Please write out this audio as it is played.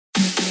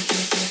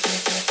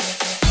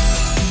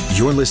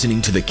You're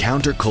listening to the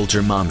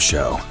Counterculture Mom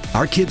Show.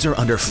 Our kids are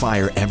under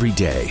fire every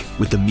day,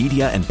 with the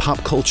media and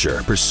pop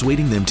culture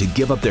persuading them to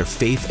give up their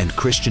faith and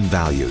Christian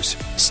values.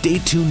 Stay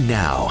tuned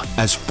now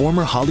as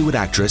former Hollywood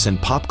actress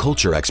and pop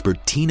culture expert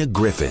Tina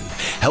Griffin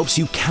helps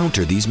you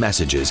counter these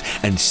messages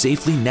and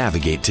safely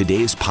navigate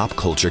today's pop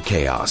culture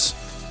chaos.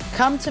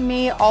 Come to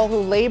me, all who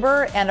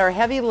labor and are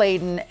heavy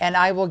laden, and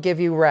I will give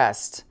you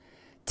rest.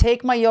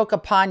 Take my yoke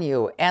upon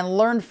you and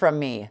learn from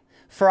me.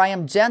 For I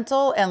am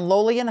gentle and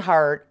lowly in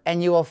heart,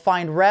 and you will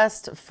find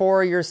rest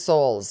for your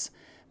souls.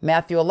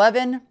 Matthew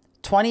 11,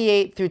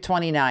 28 through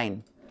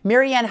 29.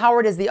 Marianne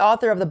Howard is the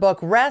author of the book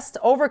Rest,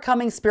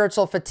 Overcoming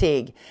Spiritual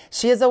Fatigue.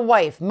 She is a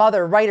wife,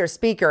 mother, writer,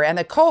 speaker, and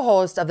the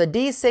co-host of the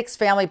D6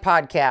 Family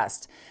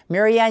Podcast.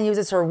 Marianne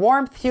uses her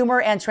warmth, humor,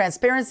 and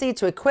transparency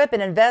to equip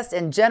and invest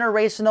in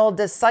generational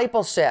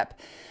discipleship.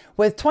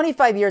 With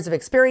 25 years of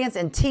experience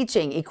in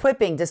teaching,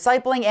 equipping,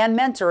 discipling, and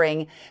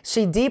mentoring,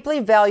 she deeply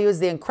values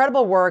the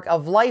incredible work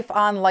of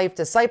life-on-life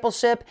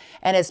discipleship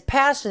and is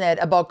passionate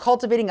about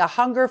cultivating a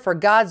hunger for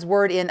God's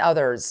word in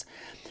others.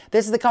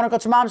 This is the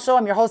Counterculture Mom Show.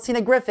 I'm your host, Tina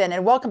Griffin,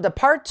 and welcome to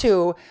part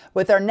 2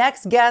 with our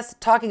next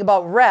guest talking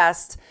about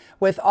rest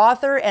with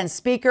author and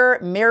speaker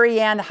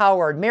Marianne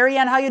Howard.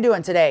 Marianne, how you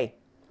doing today?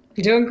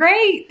 You're doing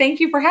great. Thank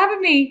you for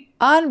having me.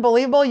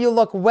 Unbelievable. You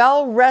look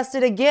well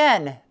rested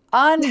again.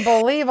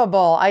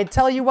 Unbelievable. I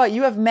tell you what,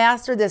 you have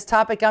mastered this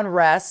topic on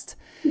rest.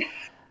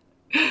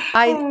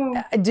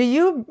 Do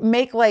you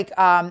make like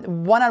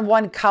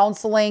one-on-one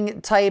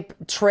counseling type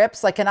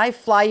trips? Like, can I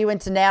fly you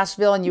into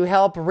Nashville and you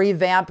help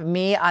revamp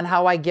me on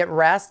how I get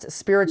rest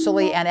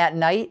spiritually and at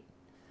night?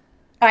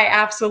 I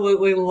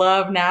absolutely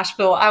love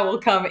Nashville. I will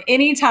come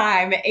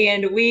anytime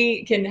and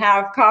we can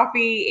have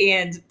coffee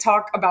and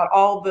talk about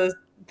all the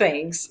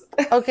things.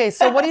 Okay,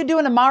 so what are you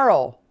doing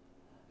tomorrow?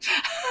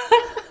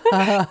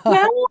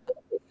 Well,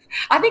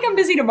 I think I'm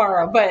busy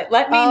tomorrow, but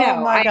let me know.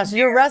 Oh my gosh,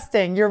 you're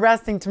resting. You're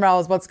resting tomorrow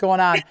is what's going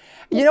on.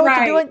 You know what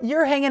you're doing?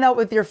 You're hanging out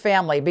with your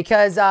family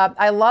because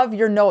I love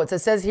your notes. It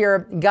says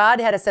here, God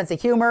had a sense of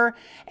humor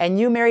and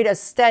you married a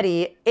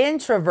steady,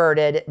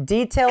 introverted,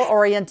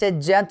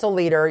 detail-oriented, gentle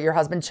leader, your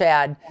husband,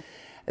 Chad.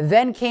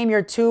 Then came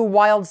your 2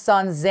 wild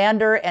sons,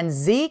 Xander and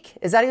Zeke.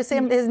 Is that how you say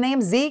his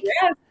name, Zeke?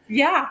 Yes.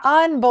 Yeah.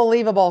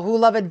 Unbelievable. Who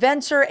love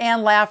adventure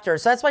and laughter.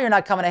 So that's why you're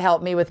not coming to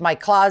help me with my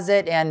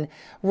closet and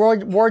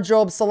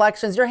wardrobe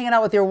selections. You're hanging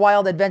out with your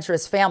wild,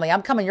 adventurous family.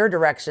 I'm coming your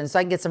direction so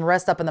I can get some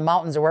rest up in the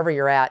mountains or wherever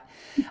you're at.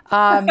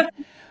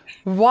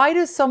 Why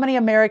do so many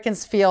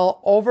Americans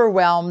feel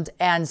overwhelmed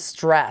and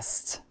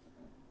stressed?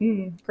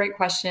 Great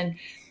question.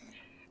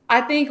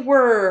 I think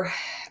we're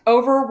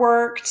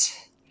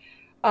overworked,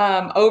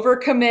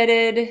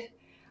 overcommitted.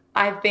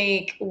 I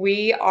think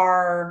we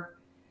are...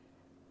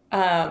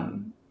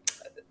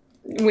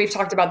 we've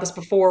talked about this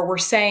before. We're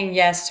saying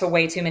yes to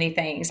way too many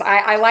things.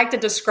 I like to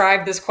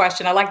describe this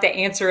question. I like to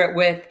answer it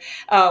with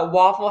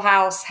Waffle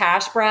House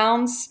hash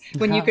browns.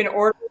 When you can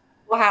order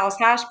Waffle House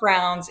hash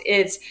browns,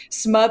 it's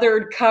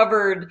smothered,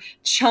 covered,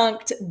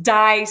 chunked,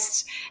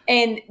 diced.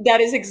 And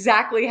that is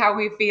exactly how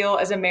we feel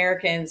as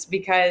Americans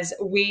because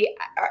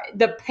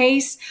the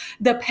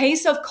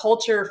pace of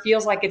culture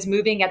feels like it's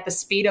moving at the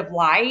speed of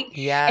light.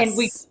 Yes. And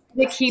we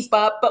to keep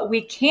up, but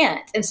we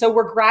can't. And so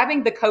we're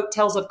grabbing the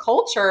coattails of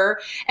culture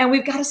and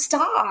we've got to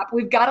stop.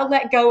 We've got to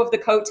let go of the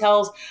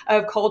coattails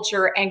of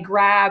culture and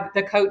grab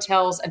the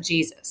coattails of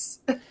Jesus.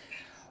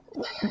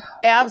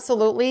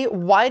 Absolutely.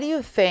 Why do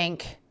you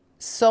think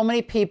so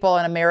many people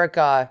in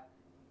America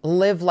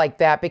live like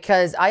that?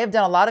 Because I have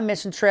done a lot of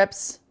mission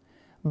trips,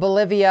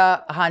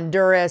 Bolivia,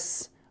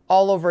 Honduras,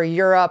 all over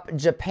Europe,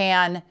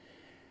 Japan,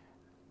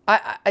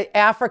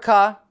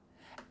 Africa,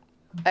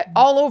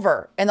 all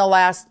over in the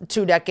last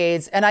 2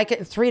 decades, and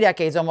 3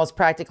 decades almost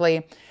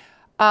practically.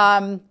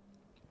 And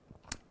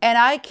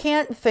I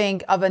can't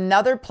think of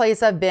another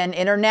place I've been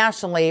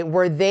internationally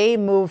where they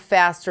move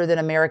faster than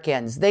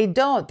Americans. They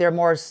don't. They're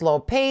more slow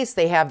paced.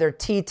 They have their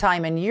tea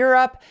time in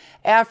Europe.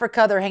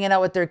 Africa, they're hanging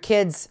out with their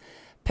kids,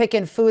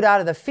 picking food out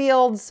of the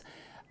fields,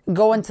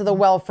 going to the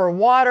well for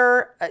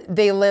water.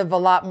 They live a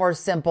lot more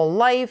simple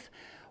life.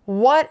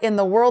 What in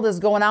the world is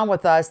going on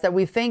with us that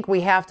we think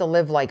we have to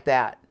live like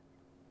that?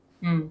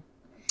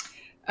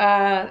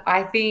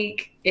 I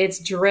think it's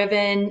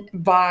driven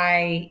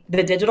by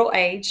the digital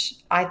age.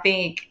 I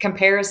think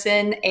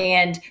comparison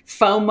and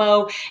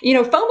FOMO.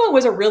 FOMO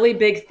was a really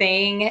big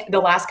thing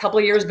the last couple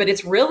of years, but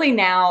it's really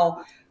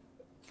now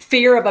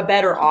fear of a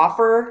better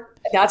offer.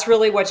 That's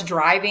really what's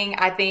driving,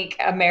 I think,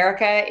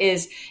 America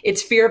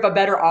it's fear of a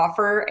better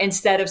offer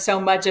instead of so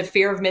much of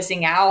fear of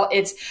missing out.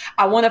 It's,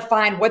 I want to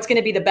find what's going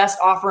to be the best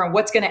offer and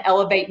what's going to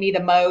elevate me the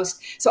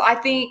most. So I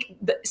think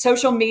the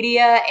social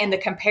media and the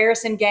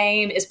comparison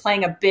game is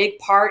playing a big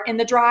part in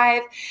the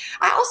drive.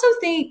 I also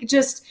think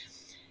just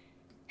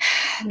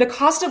the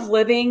cost of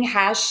living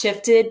has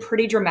shifted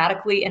pretty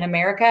dramatically in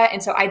America.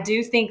 And so I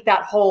do think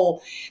that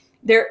whole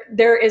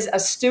there is a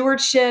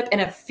stewardship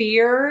and a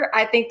fear.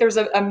 I think there's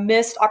a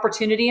missed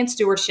opportunity in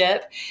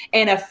stewardship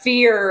and a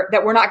fear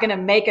that we're not going to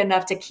make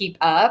enough to keep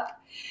up.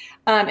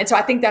 And so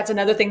I think that's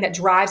another thing that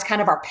drives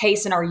kind of our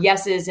pace and our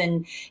yeses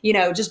and,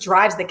 just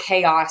drives the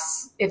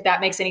chaos, if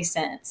that makes any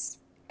sense.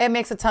 It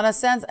makes a ton of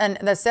sense. And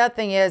the sad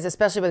thing is,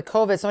 especially with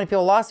COVID, so many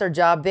people lost their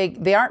job.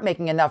 They aren't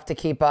making enough to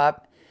keep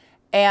up.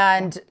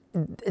 And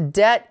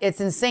debt,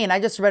 it's insane. I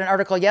just read an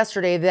article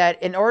yesterday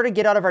that in order to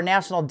get out of our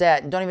national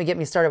debt, and don't even get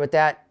me started with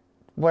that,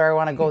 where I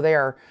want to go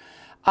there,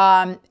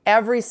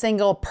 every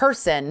single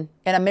person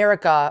in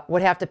America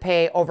would have to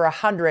pay over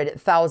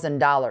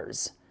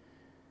 $100,000.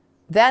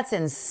 That's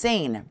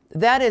insane.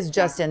 That is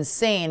just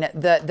insane,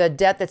 the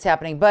debt that's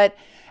happening. But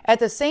at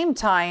the same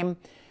time,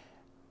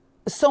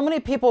 so many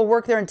people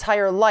work their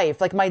entire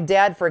life. Like my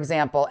dad, for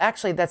example.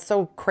 Actually, that's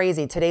so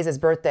crazy. Today's his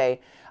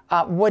birthday.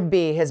 Would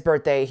be his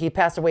birthday. He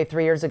passed away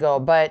 3 years ago.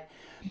 But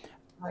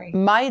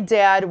my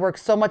dad worked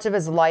so much of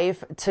his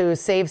life to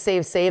save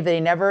that he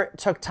never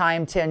took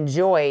time to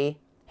enjoy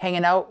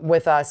hanging out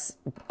with us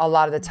a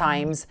lot of the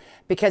times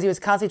because he was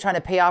constantly trying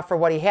to pay off for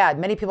what he had.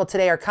 Many people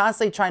today are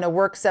constantly trying to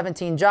work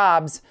 17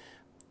 jobs.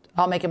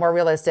 I'll make it more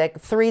realistic.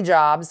 3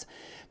 jobs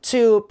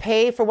to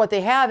pay for what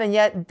they have, and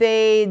yet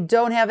they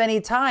don't have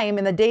any time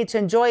in the day to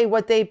enjoy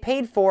what they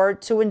paid for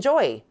to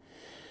enjoy.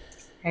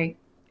 Right.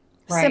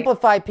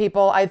 Simplify,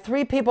 people. I had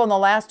 3 people in the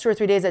last 2 or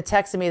 3 days that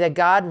texted me that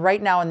God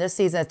right now in this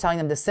season is telling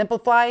them to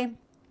simplify,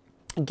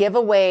 give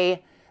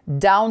away,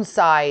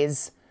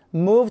 downsize,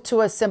 move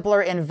to a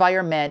simpler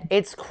environment.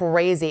 It's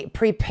crazy.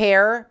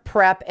 Prepare,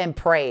 prep, and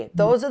pray.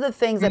 Those are the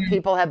things that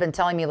people have been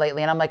telling me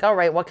lately. And I'm like, all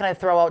right, what can I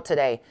throw out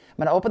today? I'm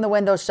going to open the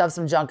window, shove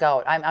some junk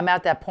out. I'm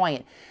at that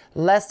point.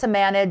 Less to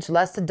manage,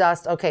 less to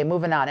dust. Okay,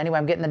 moving on. Anyway,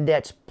 I'm getting in the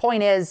ditch.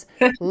 Point is,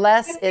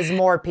 less is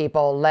more,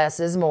 people. Less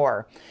is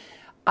more.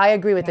 I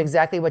agree with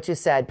exactly what you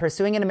said.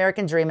 Pursuing an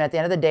American dream, and at the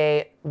end of the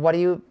day, what do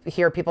you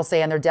hear people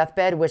say on their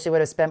deathbed? Wish they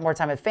would have spent more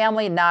time with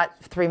family, not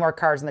 3 more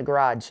cars in the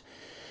garage.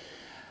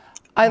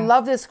 I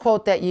love this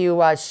quote that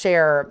you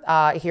share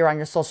here on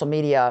your social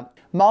media.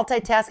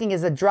 Multitasking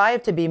is a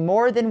drive to be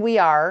more than we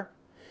are,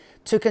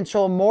 to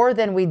control more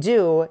than we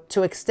do,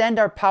 to extend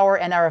our power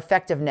and our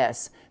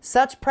effectiveness.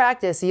 Such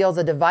practice yields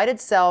a divided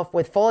self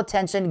with full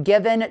attention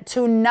given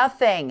to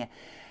nothing.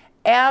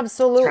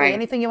 Absolutely. Right.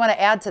 Anything you want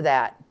to add to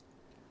that?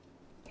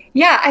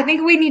 Yeah, I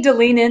think we need to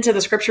lean into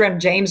the scripture in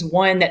James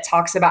 1 that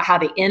talks about how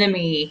the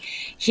enemy,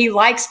 he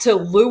likes to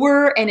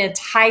lure and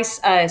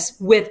entice us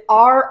with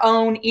our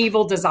own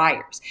evil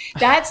desires.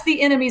 That's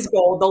the enemy's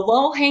goal. The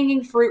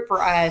low-hanging fruit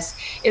for us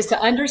is to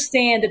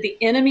understand that the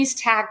enemy's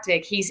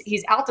tactic,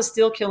 he's out to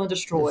steal, kill, and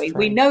destroy.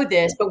 We know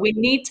this, but we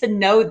need to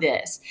know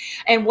this.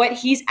 And what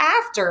he's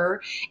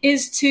after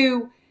is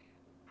to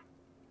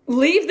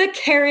leave the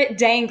carrot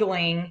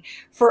dangling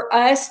for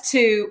us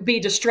to be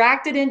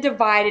distracted and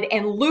divided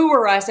and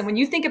lure us. And when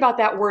you think about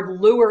that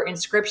word lure in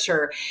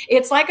scripture,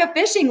 it's like a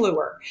fishing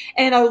lure.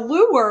 And a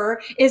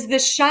lure is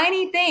this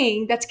shiny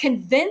thing that's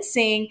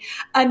convincing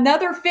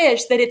another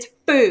fish that it's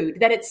food,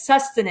 that it's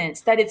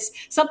sustenance, that it's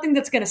something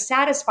that's going to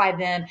satisfy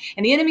them.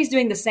 And the enemy's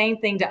doing the same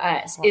thing to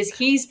us, is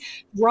he's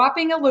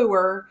dropping a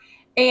lure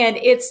and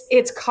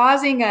it's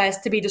causing us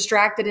to be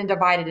distracted and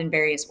divided in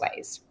various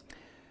ways.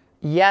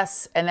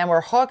 Yes, and then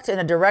we're hooked in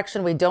a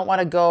direction we don't want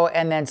to go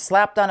and then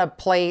slapped on a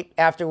plate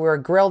after we're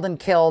grilled and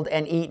killed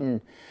and eaten.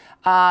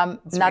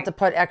 Not to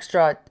put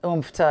extra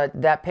oomph to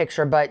that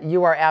picture, but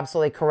you are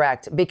absolutely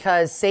correct,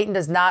 because Satan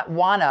does not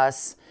want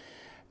us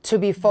to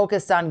be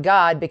focused on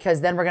God,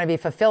 because then we're going to be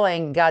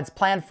fulfilling God's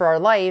plan for our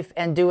life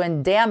and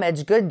doing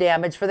damage, good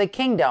damage for the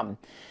kingdom.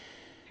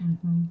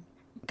 Mm-hmm.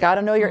 Got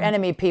to know your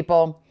enemy,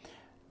 people.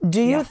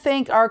 Do you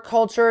think our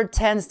culture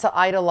tends to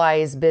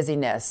idolize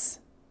busyness?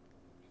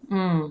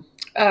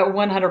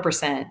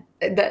 100%.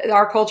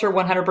 Our culture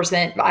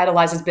 100%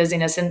 idolizes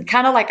busyness. And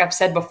kind of like I've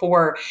said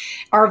before,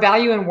 our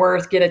value and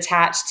worth get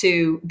attached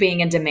to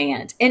being in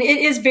demand. And it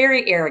is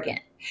very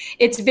arrogant.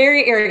 It's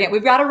very arrogant.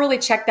 We've got to really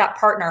check that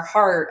part in our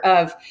heart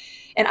of,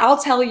 and I'll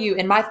tell you,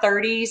 in my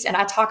 30s, and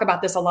I talk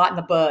about this a lot in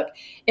the book,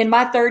 in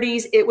my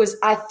 30s,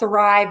 I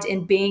thrived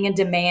in being in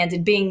demand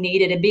and being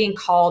needed and being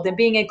called and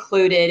being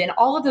included and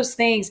all of those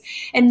things.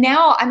 And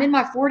now I'm in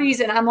my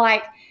 40s and I'm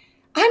like,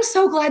 I'm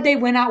so glad they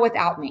went out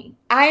without me.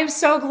 I am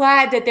so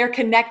glad that they're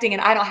connecting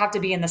and I don't have to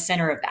be in the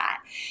center of that.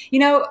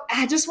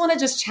 I just want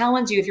to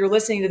challenge you, if you're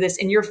listening to this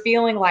and you're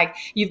feeling like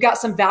you've got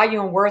some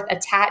value and worth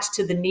attached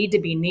to the need to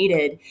be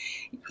needed,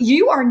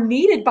 you are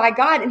needed by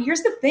God. And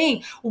here's the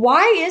thing.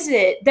 Why is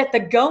it that the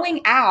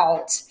going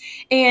out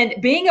and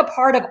being a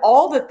part of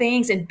all the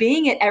things and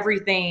being at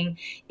everything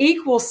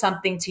equals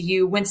something to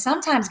you, when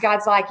sometimes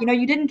God's like,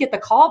 you didn't get the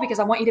call because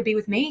I want you to be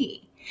with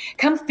me.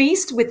 Come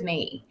feast with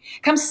me.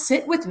 Come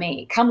sit with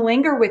me. Come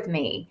linger with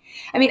me.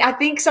 I mean, I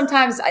think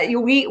sometimes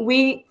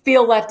we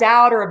feel left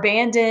out or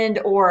abandoned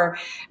or,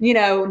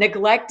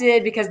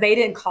 neglected because they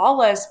didn't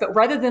call us. But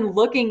rather than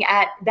looking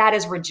at that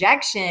as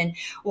rejection,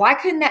 why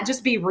couldn't that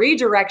just be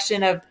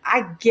redirection of,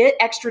 I get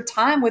extra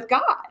time with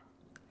God?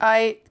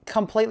 I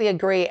completely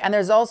agree. And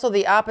there's also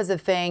the opposite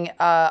thing.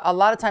 A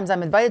lot of times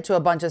I'm invited to a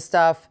bunch of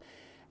stuff.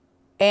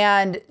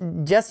 And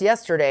just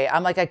yesterday,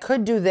 I'm like, I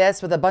could do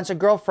this with a bunch of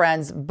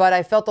girlfriends, but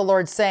I felt the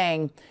Lord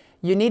saying,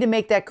 you need to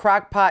make that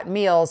crock pot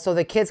meal so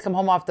the kids come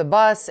home off the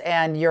bus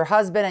and your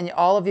husband and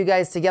all of you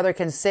guys together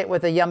can sit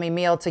with a yummy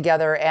meal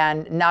together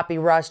and not be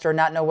rushed or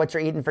not know what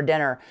you're eating for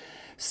dinner.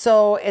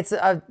 So it's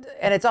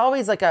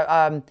always like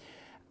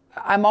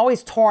I'm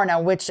always torn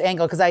on which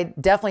angle, because I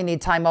definitely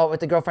need time out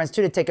with the girlfriends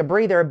too to take a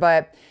breather.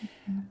 But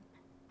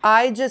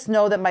I just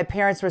know that my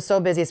parents were so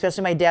busy,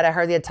 especially my dad. I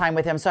hardly had time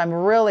with him. So I'm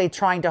really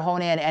trying to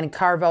hone in and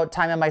carve out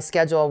time in my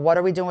schedule. What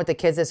are we doing with the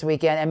kids this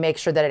weekend, and make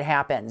sure that it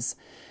happens.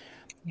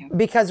 Yeah.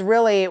 Because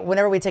really,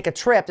 whenever we take a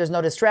trip, there's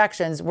no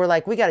distractions. We're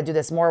like, we got to do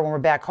this more when we're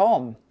back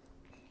home.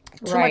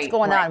 Too much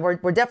going on.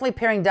 We're definitely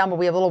paring down, but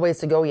we have a little ways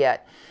to go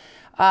yet.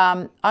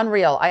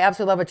 Unreal. I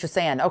absolutely love what you're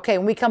saying. Okay,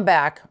 when we come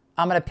back,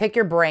 I'm going to pick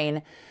your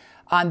brain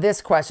on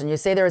this question. You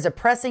say there is a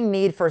pressing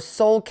need for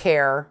soul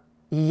care.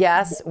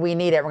 Yes, we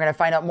need it. We're going to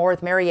find out more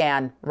with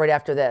Marianne right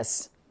after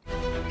this.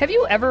 Have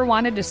you ever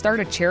wanted to start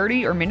a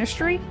charity or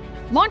ministry?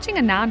 Launching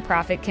a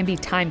nonprofit can be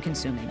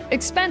time-consuming,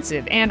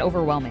 expensive, and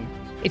overwhelming.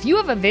 If you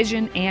have a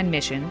vision and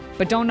mission,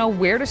 but don't know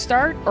where to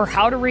start or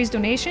how to raise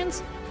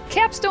donations,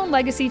 Capstone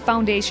Legacy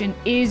Foundation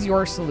is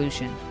your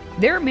solution.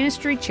 Their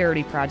ministry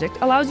charity project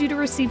allows you to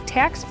receive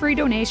tax-free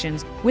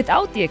donations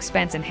without the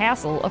expense and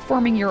hassle of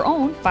forming your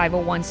own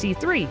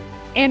 501c3,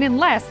 and in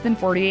less than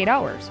 48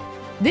 hours.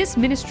 This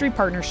ministry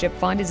partnership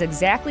fund is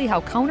exactly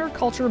how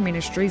Counterculture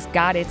Ministries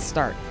got its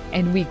start,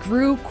 and we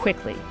grew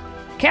quickly.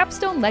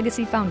 Capstone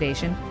Legacy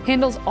Foundation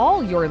handles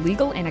all your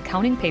legal and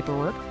accounting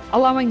paperwork,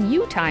 allowing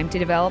you time to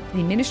develop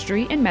the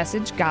ministry and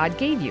message God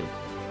gave you.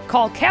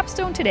 Call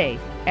Capstone today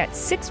at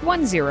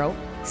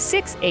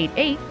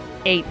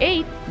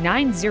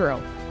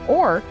 610-688-8890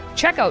 or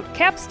check out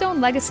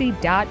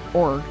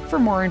capstonelegacy.org for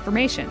more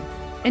information.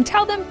 And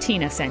tell them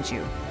Tina sent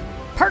you.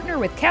 Partner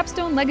with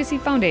Capstone Legacy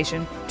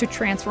Foundation to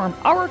transform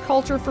our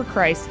culture for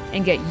Christ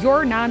and get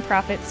your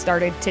nonprofit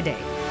started today.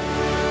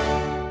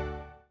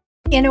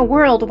 In a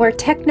world where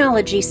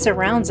technology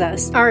surrounds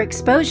us, our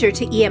exposure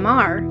to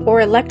EMR,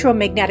 or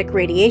electromagnetic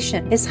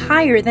radiation, is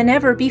higher than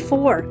ever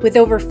before, with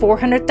over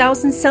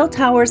 400,000 cell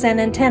towers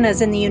and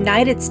antennas in the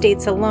United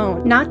States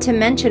alone, not to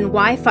mention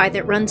Wi-Fi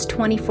that runs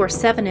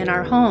 24/7 in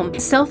our home,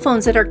 cell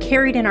phones that are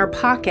carried in our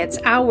pockets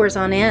hours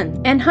on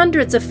end, and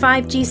hundreds of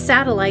 5G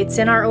satellites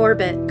in our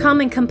orbit.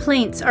 Common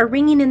complaints are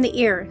ringing in the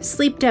ear,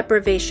 sleep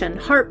deprivation,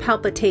 heart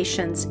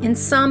palpitations,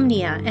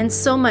 insomnia, and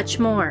so much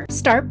more.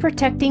 Start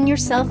protecting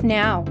yourself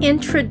now.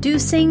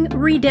 Introducing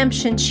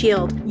Redemption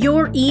Shield,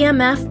 your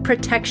EMF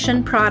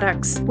protection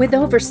products. With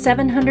over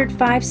 700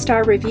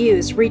 5-star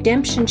reviews,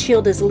 Redemption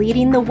Shield is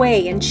leading the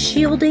way in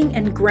shielding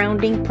and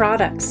grounding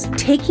products.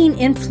 Taking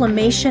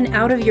inflammation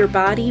out of your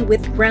body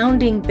with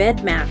grounding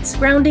bed mats,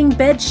 grounding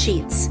bed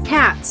sheets,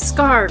 hats,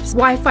 scarves,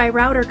 Wi-Fi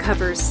router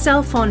covers,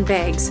 cell phone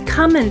bags.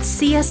 Come and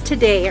see us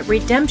today at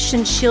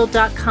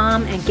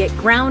redemptionshield.com and get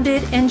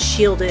grounded and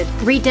shielded.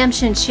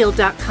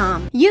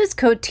 Redemptionshield.com. Use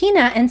code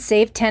TINA and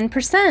save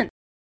 10%.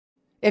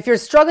 If you're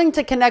struggling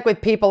to connect with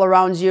people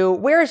around you,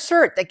 wear a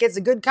shirt that gets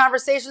a good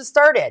conversation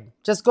started.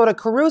 Just go to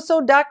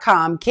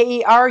Caruso.com,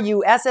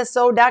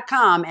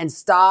 KERUSSO.com, and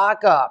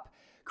stock up.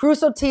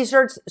 Caruso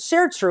t-shirts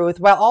share truth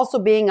while also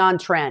being on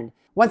trend.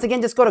 Once again,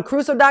 just go to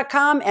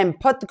Caruso.com and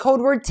put the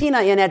code word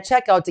TINA in at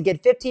checkout to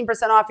get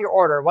 15% off your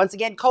order. Once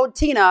again, code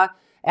TINA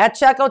at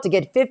checkout to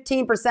get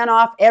 15%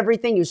 off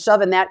everything you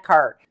shove in that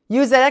cart.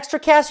 Use that extra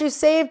cash you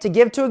save to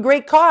give to a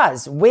great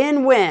cause.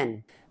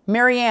 Win-win.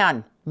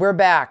 Marianne, we're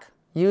back.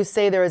 You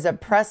say there is a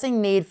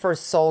pressing need for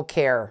soul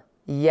care.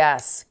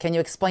 Yes. Can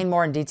you explain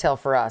more in detail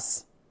for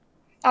us?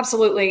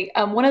 Absolutely.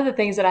 One of the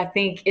things that I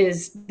think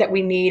is that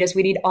we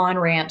need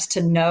on-ramps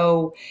to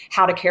know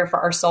how to care for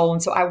our soul.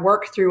 And so I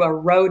work through a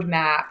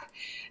roadmap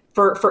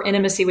for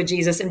intimacy with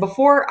Jesus. And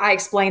before I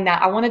explain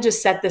that, I want to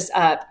just set this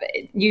up.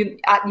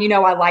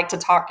 I like to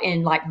talk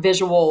in like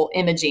visual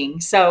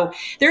imaging. So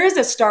there is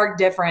a stark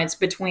difference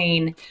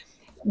between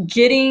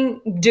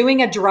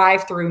doing a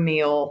drive-through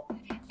meal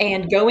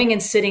and going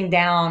and sitting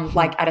down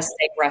like at a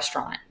steak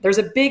restaurant. There's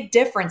a big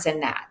difference in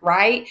that,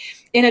 right?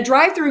 In a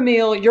drive-through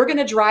meal, you're going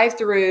to drive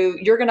through,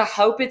 you're going to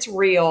hope it's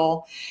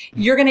real,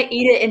 you're going to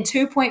eat it in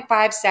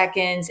 2.5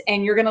 seconds,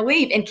 and you're going to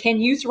leave. And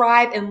can you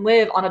thrive and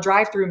live on a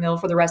drive-through meal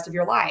for the rest of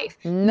your life?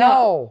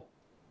 No.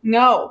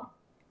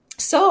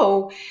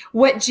 So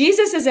what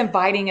Jesus is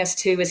inviting us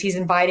to is he's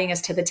inviting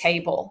us to the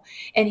table,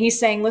 and he's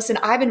saying, listen,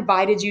 I've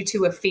invited you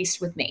to a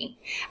feast with me.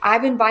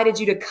 I've invited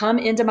you to come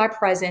into my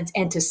presence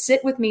and to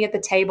sit with me at the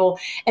table.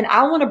 And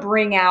I want to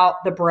bring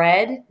out the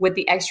bread with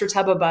the extra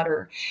tub of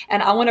butter.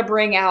 And I want to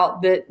bring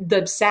out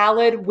the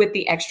salad with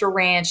the extra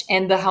ranch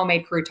and the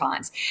homemade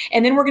croutons.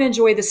 And then we're going to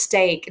enjoy the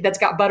steak that's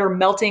got butter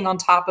melting on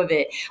top of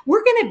it.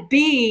 We're going to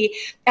be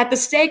at the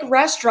steak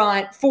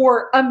restaurant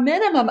for a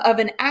minimum of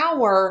an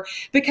hour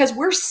because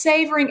we're savoring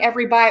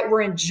every bite.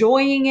 We're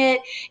enjoying it.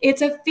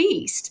 It's a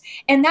feast.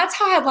 And that's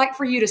how I'd like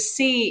for you to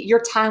see your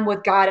time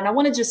with God. And I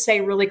want to just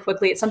say really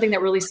quickly, it's something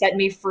that really set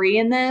me free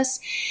in this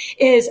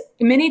is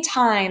many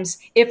times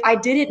if I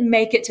didn't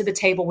make it to the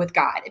table with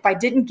God, if I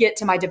didn't get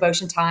to my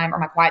devotion time or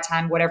my quiet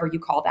time, whatever you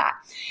call that,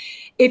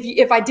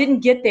 if I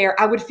didn't get there,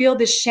 I would feel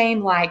this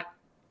shame like,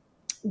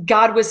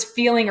 God was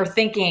feeling or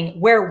thinking,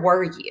 where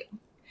were you?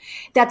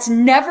 That's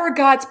never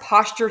God's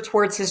posture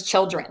towards his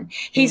children.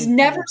 He's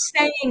never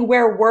saying,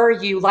 where were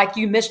you? Like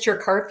you missed your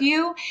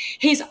curfew.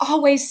 He's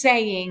always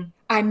saying,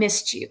 I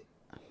missed you.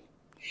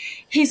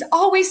 He's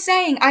always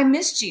saying, I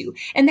missed you.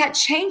 And that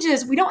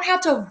changes. We don't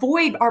have to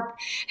avoid our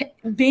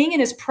being in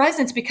his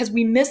presence because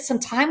we missed some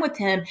time with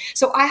him.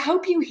 So I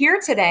hope you hear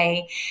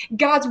today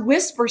God's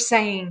whisper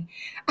saying,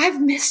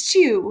 I've missed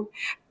you.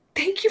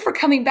 Thank you for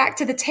coming back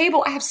to the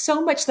table. I have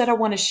so much that I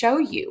want to show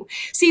you.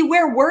 See,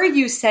 where were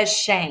you says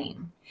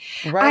shame.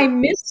 Right. I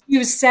miss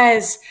you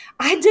says,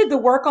 I did the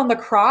work on the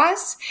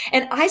cross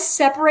and I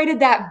separated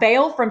that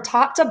veil from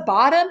top to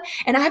bottom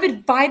and I've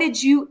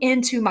invited you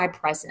into my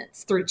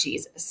presence through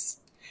Jesus.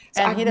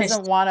 So and he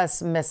doesn't want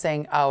us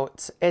missing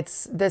out.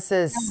 This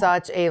is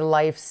such a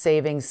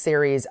life-saving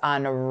series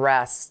on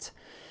rest.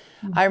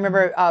 I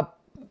remember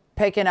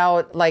picking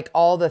out like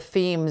all the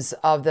themes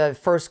of the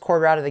first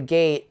quarter out of the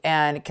gate,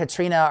 and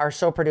Katrina, our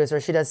show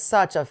producer, she does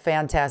such a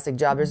fantastic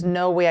job. There's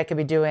no way I could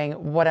be doing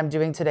what I'm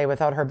doing today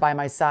without her by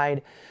my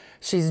side.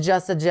 She's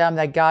just a gem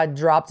that God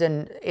dropped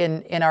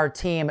in our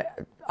team.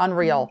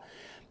 Unreal.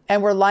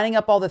 And we're lining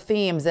up all the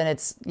themes, and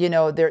it's,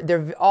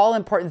 they're all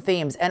important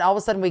themes. And all of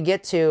a sudden we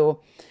get to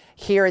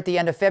here at the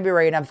end of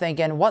February, and I'm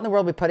thinking, what in the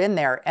world we put in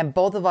there? And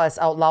both of us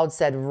out loud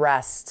said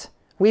rest.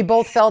 We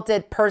both felt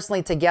it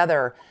personally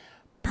together.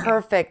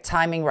 Perfect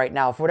timing right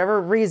now. For whatever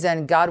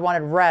reason, God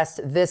wanted rest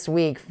this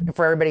week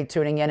for everybody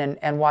tuning in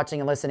and watching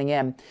and listening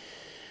in.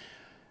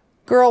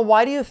 Girl,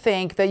 why do you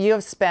think that you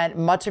have spent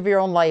much of your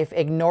own life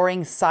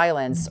ignoring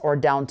silence or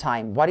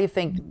downtime? Why do you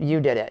think you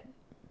did it?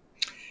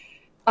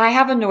 I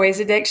have a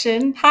noise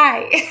addiction.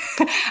 Hi.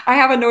 I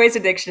have a noise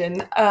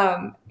addiction.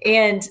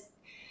 And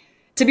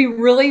to be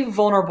really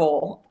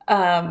vulnerable,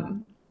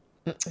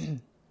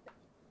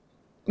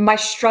 my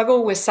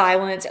struggle with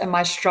silence and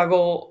my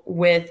struggle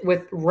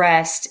with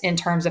rest in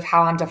terms of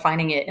how I'm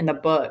defining it in the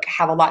book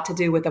have a lot to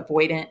do with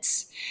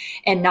avoidance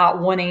and not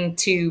wanting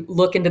to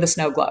look into the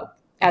snow globe.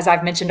 As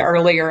I've mentioned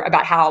earlier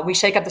about how we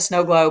shake up the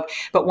snow globe,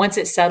 but once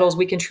it settles,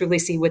 we can truly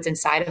see what's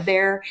inside of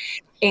there.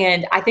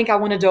 And I think I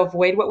wanted to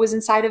avoid what was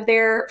inside of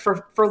there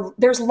for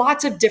there's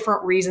lots of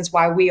different reasons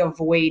why we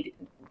avoid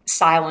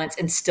silence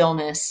and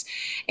stillness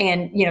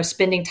and,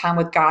 spending time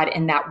with God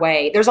in that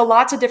way. There's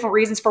lots of different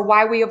reasons for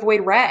why we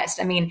avoid rest.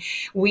 I mean,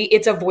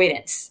 it's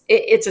avoidance,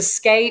 it's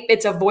escape,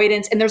 it's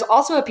avoidance. And there's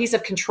also a piece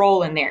of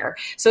control in there.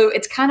 So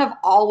it's kind of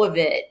all of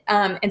it.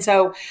 And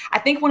so I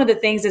think one of the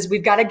things is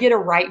we've got to get a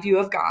right view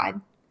of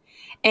God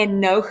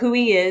and know who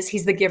he is.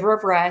 He's the giver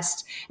of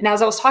rest. And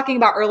as I was talking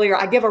about earlier,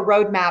 I give a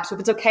roadmap. So if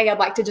it's okay, I'd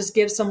like to just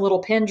give some little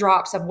pin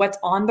drops of what's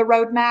on the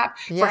roadmap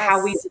for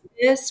how we do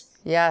this.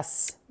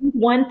 Yes.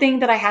 One thing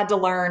that I had to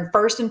learn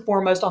first and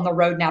foremost on the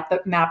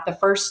roadmap, the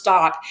first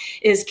stop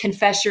is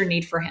confess your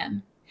need for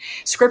him.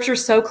 Scripture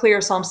is so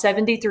clear. Psalm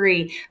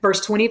 73,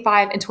 verse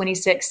 25 and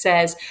 26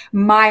 says,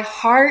 my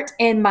heart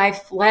and my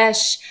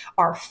flesh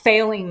are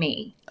failing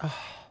me,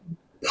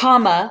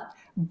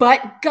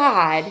 but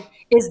God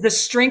is the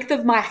strength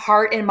of my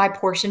heart and my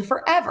portion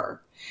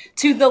forever.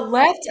 To the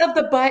left of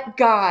the but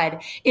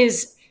God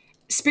is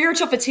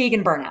spiritual fatigue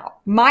and burnout.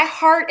 My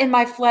heart and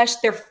my flesh,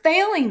 they're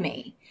failing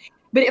me.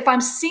 But if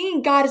I'm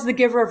seeing God as the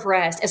giver of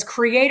rest, as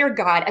creator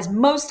God, as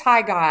most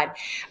high God,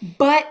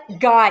 but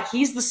God,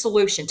 he's the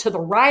solution. To the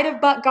right of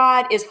but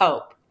God is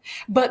hope.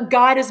 But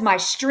God is my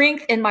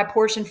strength and my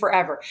portion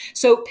forever.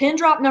 So pin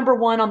drop number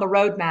 1 on the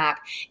roadmap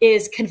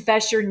is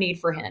confess your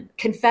need for him.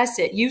 Confess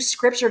it. Use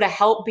scripture to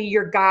help be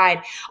your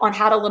guide on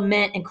how to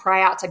lament and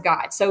cry out to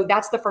God. So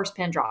that's the first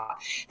pin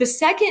drop. The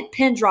second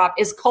pin drop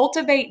is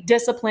cultivate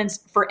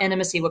disciplines for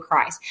intimacy with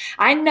Christ.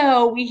 I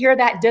know we hear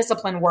that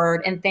discipline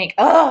word and think,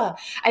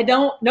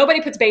 nobody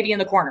puts baby in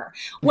the corner.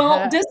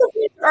 Well,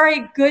 disciplines are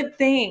a good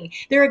thing.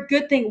 They're a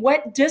good thing.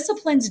 What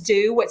disciplines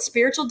do, what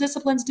spiritual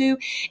disciplines do,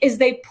 is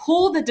they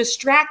pull the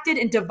distracted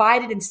and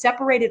divided and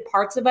separated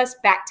parts of us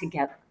back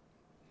together.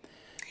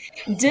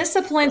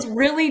 Disciplines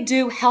really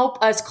do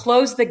help us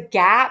close the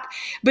gap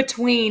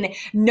between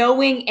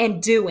knowing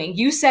and doing.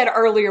 You said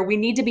earlier, we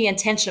need to be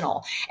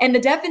intentional. And the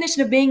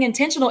definition of being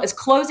intentional is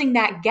closing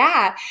that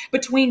gap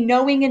between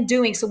knowing and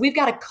doing. So we've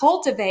got to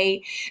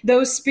cultivate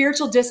those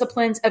spiritual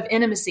disciplines of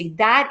intimacy.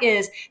 That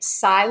is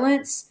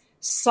silence,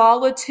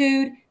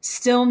 solitude,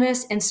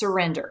 stillness, and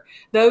surrender.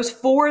 Those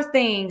 4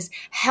 things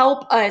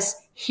help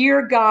us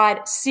hear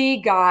God, see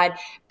God,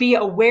 be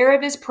aware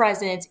of his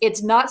presence.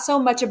 It's not so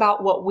much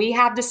about what we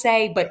have to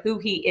say, but who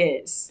he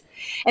is.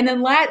 And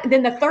then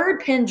the third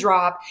pin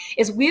drop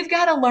is we've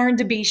got to learn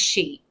to be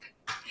sheep.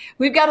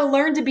 We've got to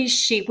learn to be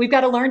sheep. We've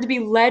got to learn to be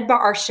led by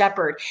our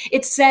shepherd.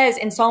 It says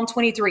in Psalm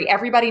 23,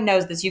 everybody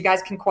knows this. You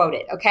guys can quote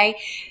it, okay?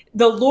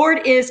 The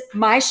Lord is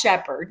my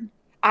shepherd.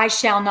 I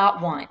shall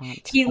not want.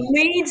 He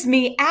leads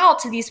me out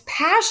to these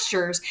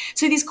pastures,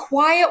 to these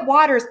quiet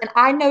waters. And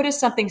I noticed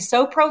something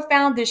so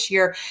profound this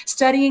year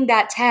studying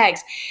that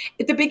text.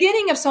 At the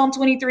beginning of Psalm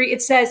 23,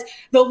 it says,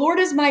 the Lord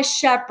is my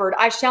shepherd.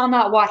 I shall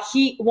not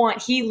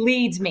want. He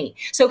leads me.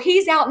 So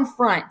he's out in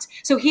front.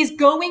 So he's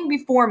going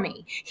before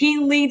me. He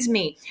leads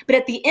me. But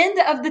at the end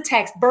of the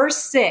text, verse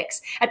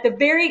 6, at the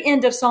very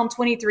end of Psalm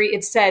 23,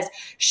 it says,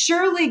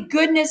 surely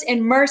goodness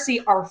and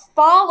mercy are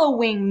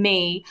following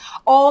me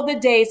all the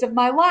days of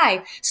my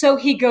life. So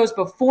he goes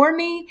before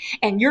me,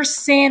 and you're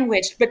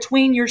sandwiched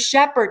between your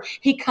shepherd.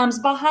 He comes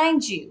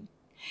behind you.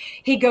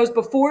 He goes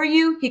before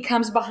you. He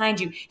comes behind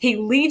you. He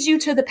leads you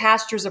to the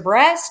pastures of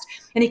rest,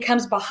 and he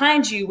comes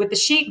behind you with the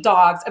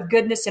sheepdogs of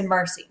goodness and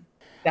mercy.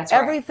 That's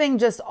right. Everything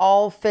just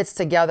all fits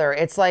together.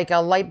 It's like a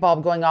light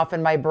bulb going off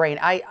in my brain.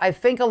 I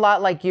think a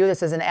lot like you.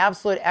 This is an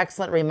absolute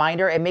excellent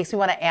reminder. It makes me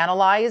want to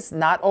analyze,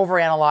 not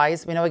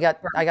overanalyze.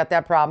 I got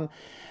that problem.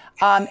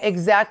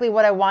 Exactly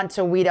what I want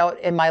to weed out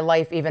in my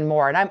life even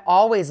more. And I'm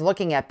always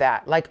looking at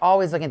that, You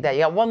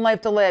got one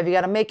life to live. You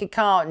got to make it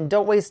count and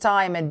don't waste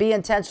time and be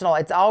intentional.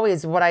 It's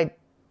always what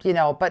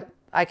but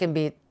I can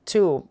be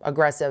too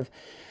aggressive.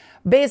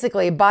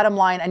 Basically, bottom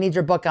line, I need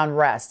your book on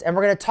rest. And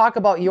we're going to talk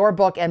about your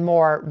book and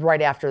more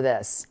right after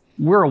this.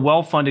 We're a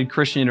well-funded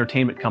Christian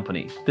entertainment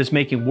company that's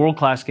making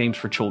world-class games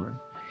for children.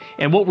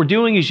 And what we're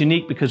doing is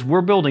unique because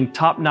we're building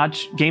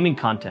top-notch gaming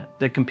content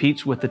that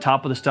competes with the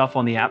top of the stuff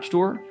on the App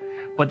Store,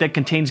 but that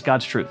contains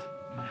God's truth.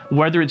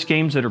 Whether it's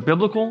games that are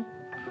biblical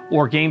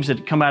or games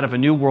that come out of a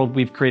new world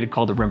we've created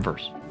called the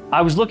Rimverse.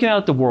 I was looking out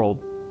at the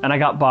world and I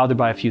got bothered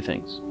by a few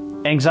things.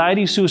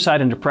 Anxiety,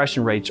 suicide, and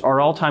depression rates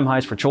are all-time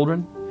highs for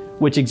children,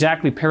 which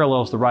exactly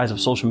parallels the rise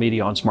of social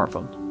media on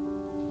smartphones.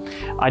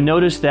 I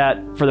noticed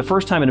that for the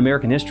first time in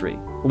American history,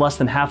 less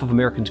than half of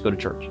Americans go to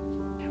church.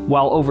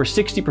 While over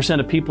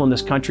 60% of people in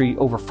this country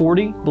over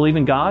 40 believe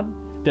in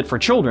God, that for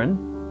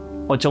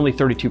children, it's only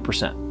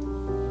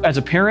 32%. As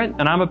a parent,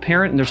 and I'm a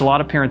parent, and there's a lot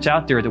of parents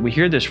out there that we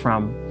hear this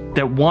from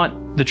that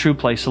want the true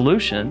play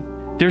solution,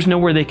 there's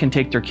nowhere they can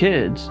take their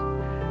kids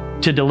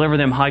to deliver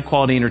them high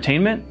quality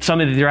entertainment,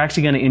 something that they're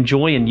actually going to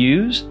enjoy and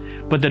use,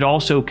 but that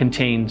also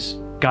contains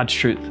God's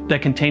truth,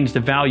 that contains the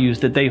values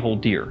that they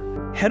hold dear.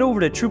 Head over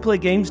to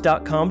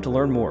trueplaygames.com to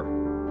learn more.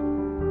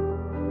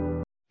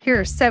 Here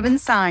are 7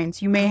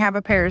 signs you may have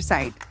a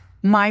parasite.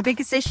 My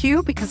biggest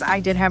issue, because I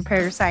did have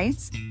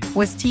parasites,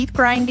 was teeth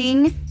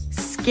grinding,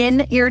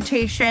 skin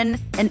irritation,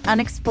 and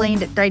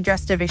unexplained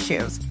digestive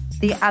issues.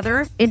 The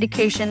other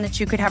indication that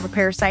you could have a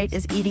parasite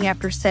is eating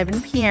after 7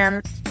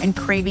 p.m. and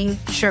craving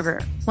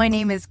sugar. My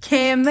name is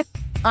Kim.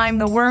 I'm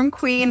the worm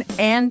queen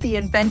and the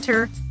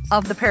inventor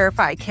of the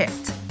Parafy Kit.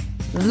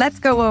 Let's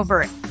go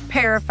over it.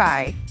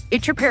 Parafy,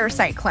 it's your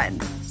parasite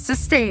cleanse.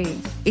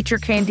 Sustain, it's your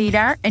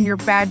candida and your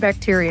bad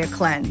bacteria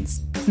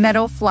cleanse.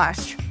 Metal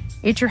Flush,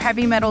 it's your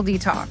heavy metal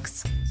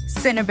detox.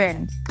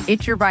 Cinnabon,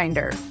 it's your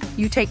binder.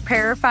 You take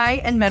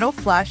Parafy and Metal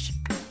Flush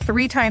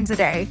 3 times a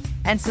day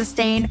and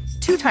Sustain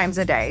 2 times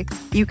a day.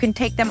 You can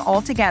take them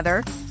all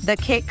together. The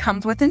kit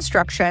comes with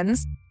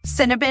instructions.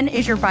 Cinnabon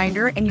is your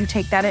binder and you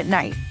take that at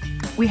night.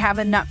 We have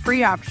a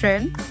nut-free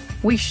option.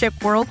 We ship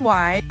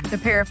worldwide. The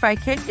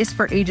Parafy Kit is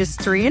for ages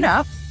 3 and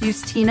up.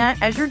 Use Tina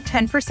as your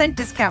 10%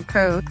 discount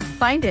code.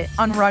 Find it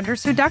on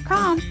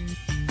rogersfood.com.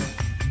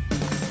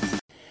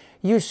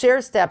 You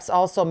share steps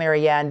also,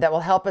 Marianne, that will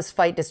help us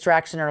fight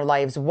distraction in our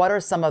lives. What are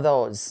some of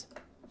those?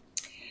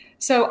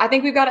 So I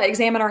think we've got to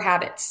examine our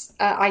habits.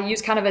 I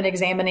use kind of an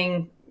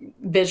examining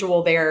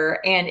visual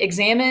there, and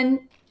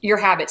examine your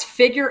habits.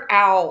 Figure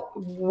out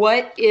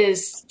what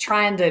is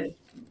trying to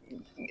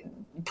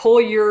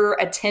pull your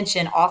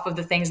attention off of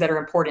the things that are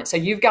important. So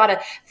you've got to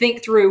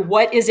think through,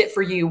 what is it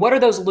for you? What are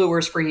those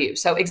lures for you?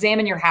 So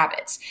examine your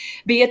habits.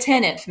 Be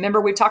attentive.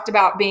 Remember, we've talked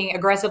about being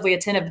aggressively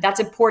attentive. That's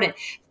important.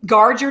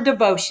 Guard your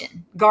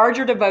devotion. Guard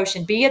your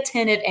devotion. Be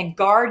attentive and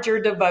guard your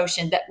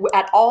devotion. That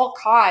at all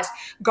costs,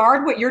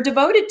 guard what you're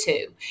devoted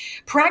to.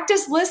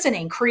 Practice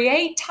listening.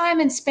 Create time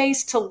and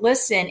space to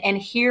listen and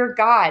hear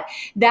God.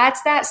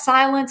 That's that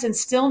silence and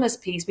stillness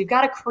piece. We've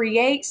got to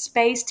create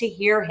space to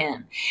hear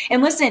him.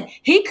 And listen,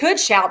 he could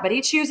shout, but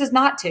he chooses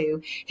not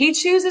to. He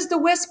chooses to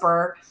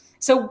whisper.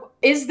 So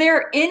is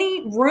there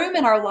any room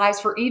in our lives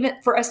for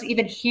us to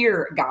even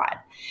hear God?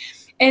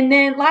 And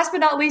then last but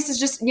not least is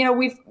just,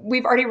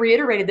 we've already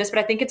reiterated this, but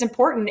I think it's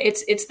important.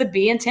 It's the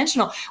be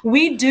intentional.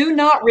 We do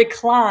not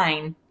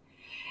recline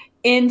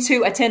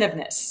into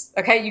attentiveness.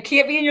 Okay. You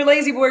can't be in your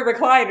lazy boy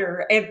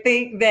recliner and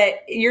think that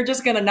you're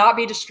just going to not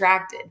be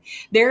distracted.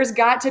 There's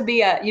got to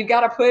be you've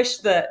got to push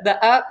the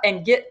up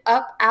and get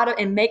up out of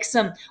and make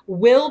some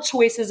will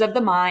choices of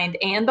the mind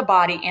and the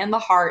body and the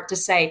heart to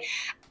say,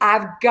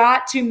 I've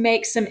got to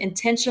make some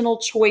intentional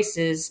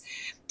choices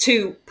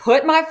to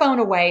put my phone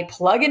away,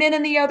 plug it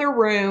in the other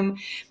room,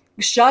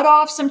 shut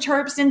off some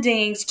chirps and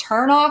dings,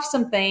 turn off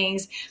some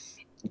things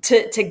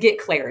to get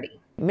clarity.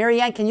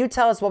 Marianne, can you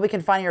tell us what we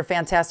can find on your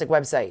fantastic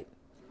website?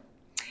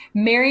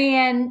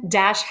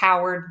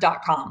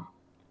 Marianne-Howard.com.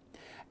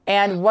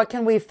 And what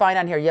can we find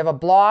on here? You have a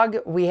blog.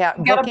 We have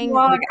I've got a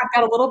blog. I've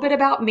got a little bit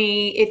about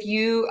me. If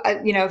you,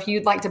 if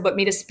you'd like to book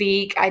me to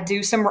speak, I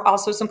do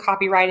also some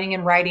copywriting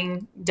and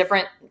writing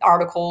different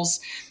articles.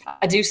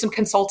 I do some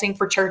consulting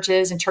for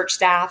churches and church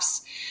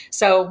staffs.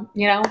 So,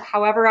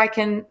 however I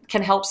can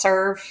help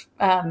serve,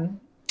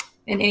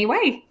 in any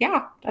way.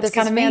 Yeah. That's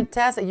kind of me.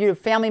 Fantastic. You do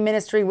family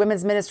ministry,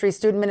 women's ministry,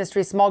 student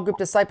ministry, small group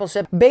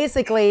discipleship.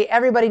 Basically,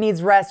 everybody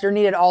needs rest. You're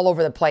needed all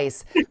over the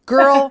place.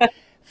 Girl,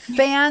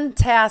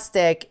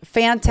 fantastic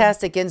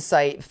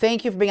insight.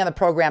 Thank you for being on the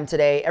program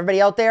today.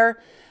 Everybody out there,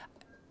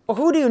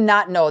 who do you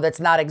not know that's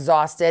not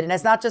exhausted? And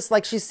it's not just,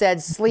 like she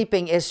said,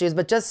 sleeping issues,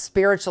 but just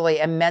spiritually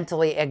and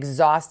mentally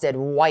exhausted,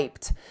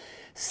 wiped.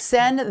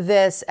 Send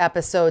this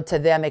episode to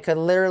them. It could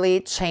literally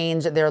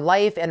change their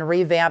life and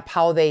revamp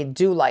how they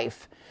do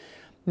life.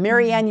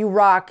 Marianne, you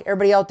rock.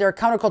 Everybody out there,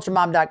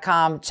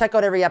 counterculturemom.com. Check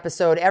out every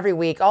episode every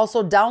week.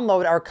 Also,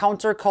 download our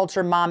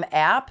Counterculture Mom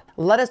app.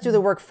 Let us do the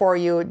work for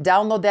you.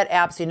 Download that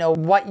app so you know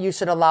what you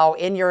should allow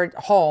in your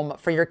home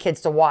for your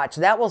kids to watch.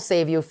 That will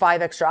save you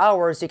 5 extra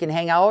hours so you can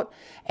hang out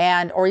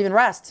or even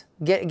rest.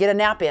 Get a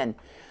nap in.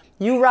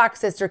 You rock,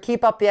 sister.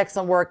 Keep up the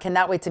excellent work.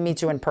 Cannot wait to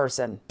meet you in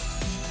person.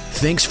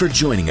 Thanks for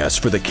joining us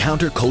for the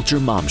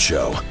Counterculture Mom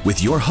Show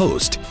with your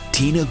host,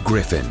 Tina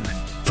Griffin.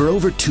 For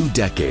over 2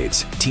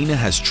 decades, Tina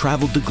has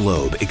traveled the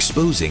globe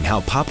exposing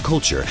how pop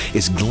culture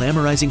is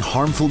glamorizing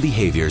harmful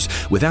behaviors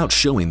without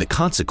showing the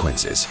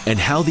consequences, and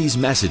how these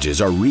messages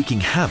are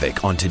wreaking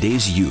havoc on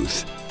today's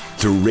youth.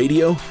 Through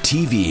radio,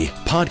 TV,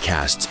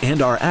 podcasts,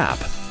 and our app,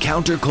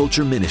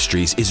 Counterculture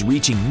Ministries is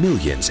reaching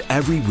millions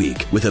every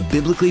week with a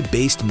biblically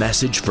based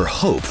message for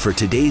hope for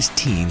today's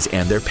teens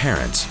and their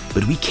parents.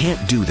 But we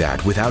can't do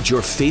that without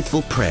your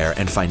faithful prayer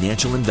and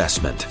financial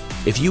investment.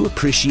 If you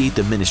appreciate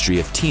the ministry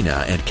of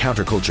Tina and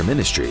Counterculture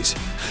Ministries,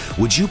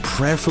 would you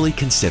prayerfully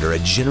consider a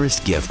generous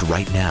gift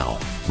right now?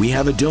 We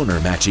have a donor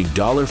matching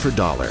dollar for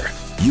dollar.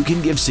 You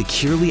can give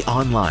securely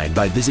online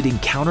by visiting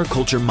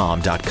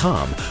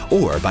counterculturemom.com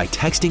or by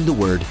texting the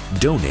word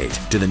donate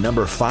to the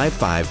number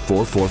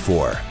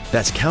 55444.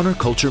 That's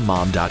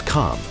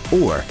counterculturemom.com,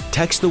 or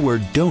text the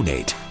word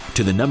donate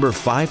to the number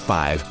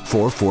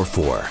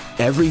 55444.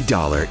 Every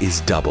dollar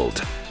is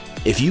doubled.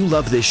 If you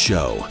love this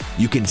show,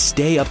 you can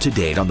stay up to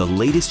date on the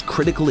latest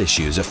critical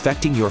issues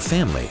affecting your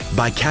family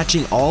by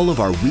catching all of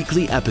our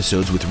weekly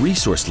episodes with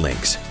resource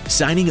links,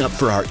 signing up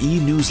for our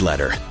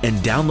e-newsletter,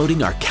 and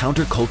downloading our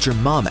Counterculture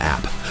Mom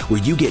app,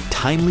 where you get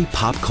timely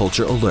pop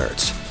culture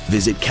alerts.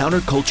 Visit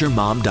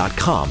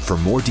counterculturemom.com for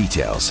more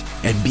details.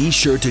 And be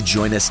sure to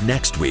join us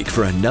next week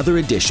for another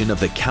edition of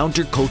the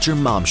Counterculture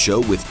Mom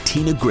Show with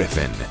Tina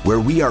Griffin, where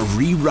we are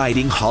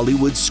rewriting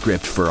Hollywood's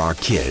script for our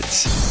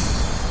kids.